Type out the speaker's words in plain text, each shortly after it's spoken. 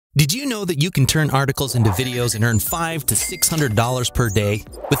Did you know that you can turn articles into videos and earn $500 to $600 per day,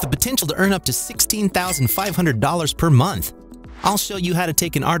 with the potential to earn up to $16,500 per month? I'll show you how to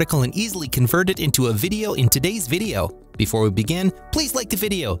take an article and easily convert it into a video in today's video. Before we begin, please like the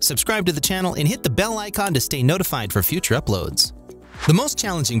video, subscribe to the channel, and hit the bell icon to stay notified for future uploads. The most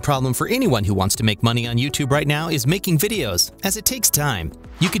challenging problem for anyone who wants to make money on YouTube right now is making videos, as it takes time.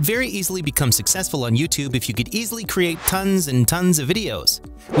 You could very easily become successful on YouTube if you could easily create tons and tons of videos.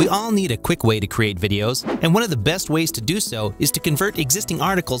 We all need a quick way to create videos, and one of the best ways to do so is to convert existing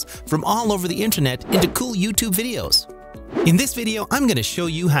articles from all over the internet into cool YouTube videos. In this video, I'm going to show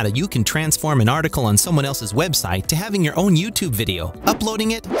you how you can transform an article on someone else's website to having your own YouTube video,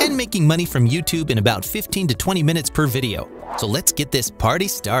 uploading it, and making money from YouTube in about 15 to 20 minutes per video. So let's get this party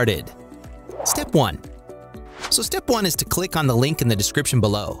started. Step 1. Step 1 is to click on the link in the description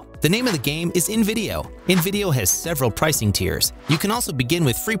below. The name of the game is InVideo. InVideo has several pricing tiers. You can also begin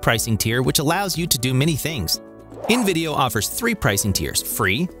with free pricing tier, which allows you to do many things. InVideo offers 3 pricing tiers: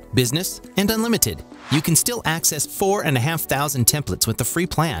 free, business, and unlimited. You can still access 4,500 templates with the free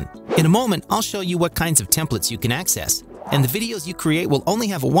plan. In a moment, I'll show you what kinds of templates you can access, and the videos you create will only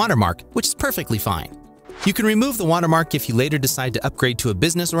have a watermark, which is perfectly fine. You can remove the watermark if you later decide to upgrade to a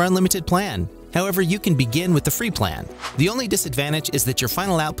business or unlimited plan. However, you can begin with the free plan. The only disadvantage is that your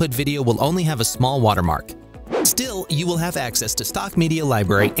final output video will only have a small watermark. Still, you will have access to stock media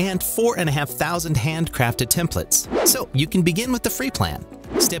library and 4,500 handcrafted templates. So you can begin with the free plan.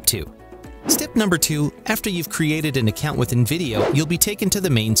 Step 2. Step number 2, after you've created an account with InVideo, you'll be taken to the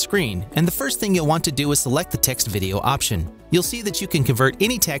main screen, and the first thing you'll want to do is select the text video option. You'll see that you can convert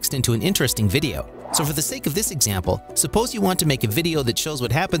any text into an interesting video. So for the sake of this example, suppose you want to make a video that shows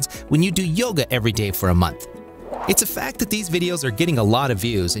what happens when you do yoga every day for a month. It's a fact that these videos are getting a lot of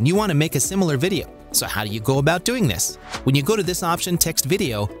views, and you want to make a similar video. So how do you go about doing this? When you go to this option, text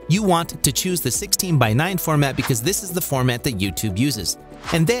video, you want to choose the 16:9 format because this is the format that YouTube uses.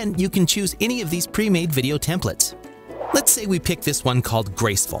 And then you can choose any of these pre-made video templates. Let's say we pick this one called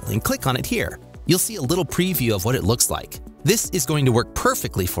Graceful and click on it here. You'll see a little preview of what it looks like. This is going to work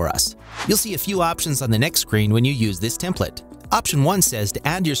perfectly for us. You'll see a few options on the next screen when you use this template. Option 1 says to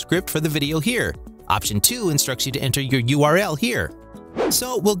add your script for the video here. Option 2 instructs you to enter your URL here.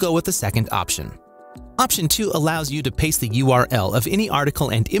 So we'll go with the second option. Option 2 allows you to paste the URL of any article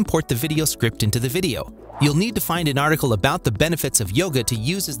and import the video script into the video. You'll need to find an article about the benefits of yoga to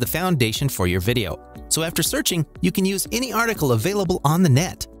use as the foundation for your video. So after searching, you can use any article available on the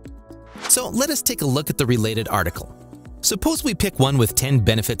net. So let us take a look at the related article. Suppose we pick one with 10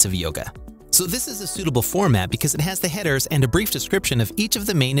 benefits of yoga. So this is a suitable format because it has the headers and a brief description of each of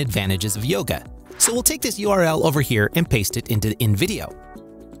the main advantages of yoga. So we'll take this URL over here and paste it into InVideo.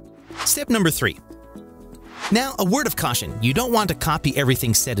 Step number 3. Now, a word of caution, you don't want to copy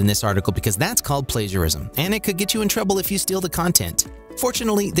everything said in this article because that's called plagiarism, and it could get you in trouble if you steal the content.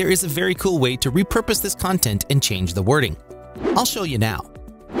 Fortunately, there is a very cool way to repurpose this content and change the wording. I'll show you now.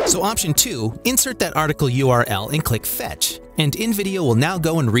 So option 2, insert that article URL and click Fetch, and InVideo will now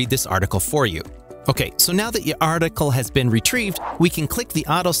go and read this article for you. Okay, so now that your article has been retrieved, we can click the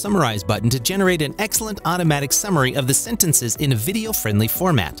Auto Summarize button to generate an excellent automatic summary of the sentences in a video-friendly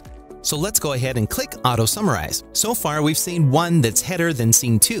format. So let's go ahead and click Auto Summarize. So far, we've seen 1 that's header, then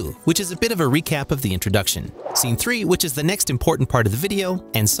scene 2, which is a bit of a recap of the introduction, scene 3, which is the next important part of the video,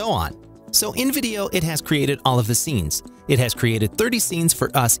 and so on. So in InVideo, it has created all of the scenes. It has created 30 scenes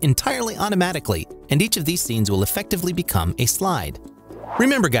for us entirely automatically, and each of these scenes will effectively become a slide.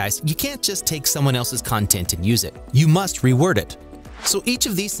 Remember guys, you can't just take someone else's content and use it. You must reword it. So each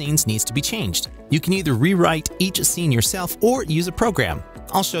of these scenes needs to be changed. You can either rewrite each scene yourself or use a program.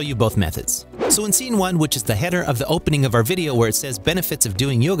 I'll show you both methods. So in scene 1, which is the header of the opening of our video where it says benefits of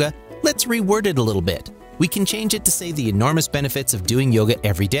doing yoga, let's reword it a little bit. We can change it to say the enormous benefits of doing yoga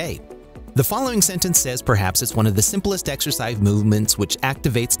every day. The following sentence says perhaps it's one of the simplest exercise movements which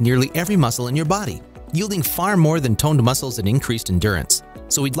activates nearly every muscle in your body, yielding far more than toned muscles and increased endurance.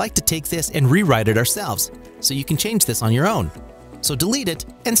 So we'd like to take this and rewrite it ourselves, so you can change this on your own. So delete it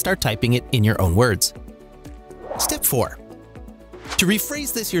and start typing it in your own words. Step 4. To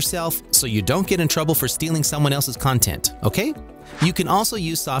rephrase this yourself so you don't get in trouble for stealing someone else's content, okay? You can also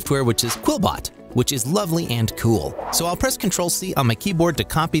use software which is Quillbot, which is lovely and cool. So I'll press Ctrl+C on my keyboard to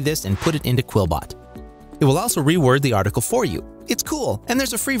copy this and put it into Quillbot. It will also reword the article for you. It's cool, and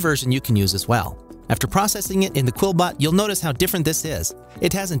there's a free version you can use as well. After processing it in the Quillbot, you'll notice how different this is.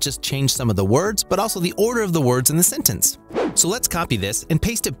 It hasn't just changed some of the words, but also the order of the words in the sentence. So let's copy this and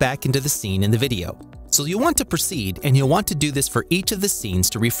paste it back into the scene in the video. So you'll want to proceed, and you'll want to do this for each of the scenes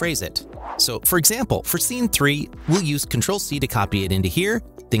to rephrase it. So for example, for scene 3, we'll use Ctrl+C to copy it into here,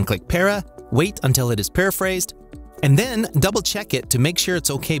 then click Para, wait until it is paraphrased, and then double check it to make sure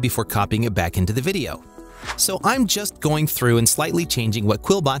it's okay before copying it back into the video. So I'm just going through and slightly changing what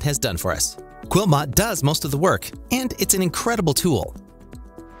Quillbot has done for us. Quillbot does most of the work, and it's an incredible tool.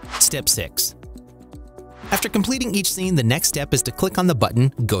 Step 6. After completing each scene, the next step is to click on the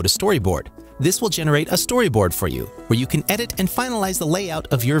button Go to Storyboard. This will generate a storyboard for you, where you can edit and finalize the layout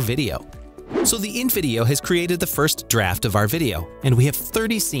of your video. So the InVideo has created the first draft of our video, and we have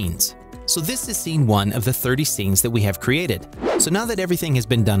 30 scenes. So this is scene 1 of the 30 scenes that we have created. So now that everything has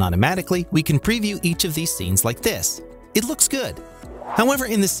been done automatically, we can preview each of these scenes like this. It looks good. However,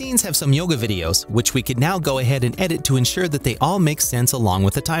 in the scenes have some yoga videos, which we could now go ahead and edit to ensure that they all make sense along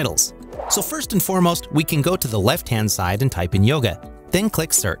with the titles. So first and foremost, we can go to the left-hand side and type in yoga, then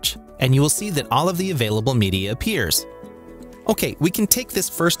click search, and you will see that all of the available media appears. Okay, we can take this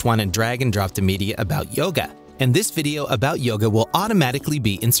first one and drag and drop the media about yoga, and this video about yoga will automatically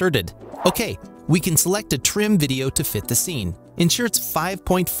be inserted. Okay, we can select a trim video to fit the scene, ensure it's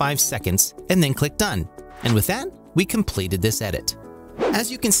 5.5 seconds, and then click done. And with that, we completed this edit.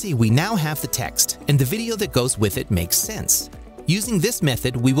 As you can see, we now have the text, and the video that goes with it makes sense. Using this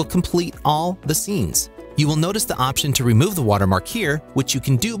method, we will complete all the scenes. You will notice the option to remove the watermark here, which you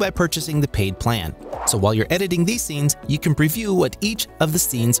can do by purchasing the paid plan. So while you're editing these scenes, you can preview what each of the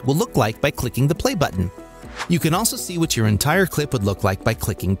scenes will look like by clicking the play button. You can also see what your entire clip would look like by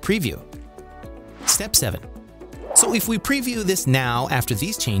clicking Preview. Step 7. So if we preview this now after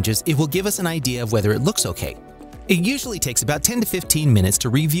these changes, it will give us an idea of whether it looks okay. It usually takes about 10 to 15 minutes to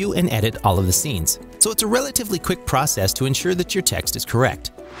review and edit all of the scenes, so it's a relatively quick process to ensure that your text is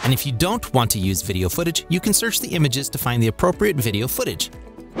correct. And if you don't want to use video footage, you can search the images to find the appropriate video footage.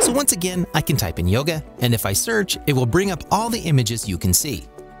 So once again, I can type in yoga, and if I search, it will bring up all the images you can see.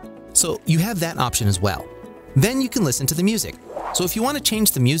 So you have that option as well. Then you can listen to the music. So if you want to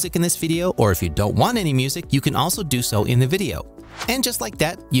change the music in this video, or if you don't want any music, you can also do so in the video. And just like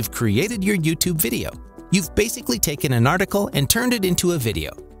that, you've created your YouTube video. You've basically taken an article and turned it into a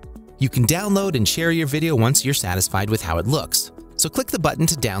video. You can download and share your video once you're satisfied with how it looks. So click the button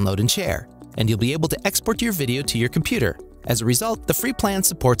to download and share, and you'll be able to export your video to your computer. As a result, the free plan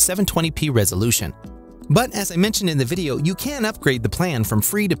supports 720p resolution. But as I mentioned in the video, you can upgrade the plan from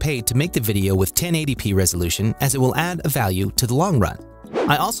free to paid to make the video with 1080p resolution, as it will add a value to the long run.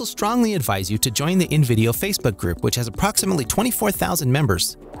 I also strongly advise you to join the InVideo Facebook group, which has approximately 24,000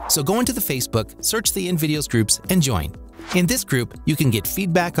 members. So go into the Facebook, search the InVideos groups, and join. In this group, you can get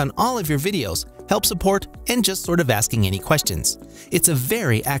feedback on all of your videos, help support, and just sort of asking any questions. It's a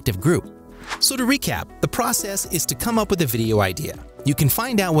very active group. So to recap, the process is to come up with a video idea. You can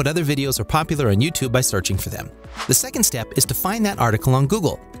find out what other videos are popular on YouTube by searching for them. The second step is to find that article on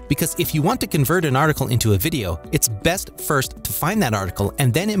Google, because if you want to convert an article into a video, it's best first to find that article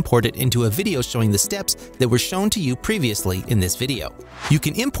and then import it into a video showing the steps that were shown to you previously in this video. You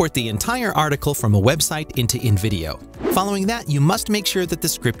can import the entire article from a website into InVideo. Following that, you must make sure that the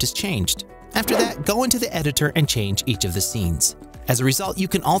script is changed. After that, go into the editor and change each of the scenes. As a result, you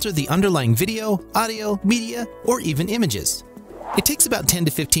can alter the underlying video, audio, media, or even images. It takes about 10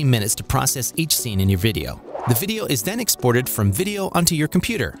 to 15 minutes to process each scene in your video. The video is then exported from video onto your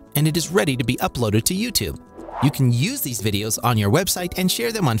computer, and it is ready to be uploaded to YouTube. You can use these videos on your website and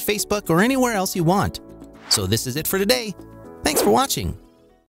share them on Facebook or anywhere else you want. So this is it for today. Thanks for watching.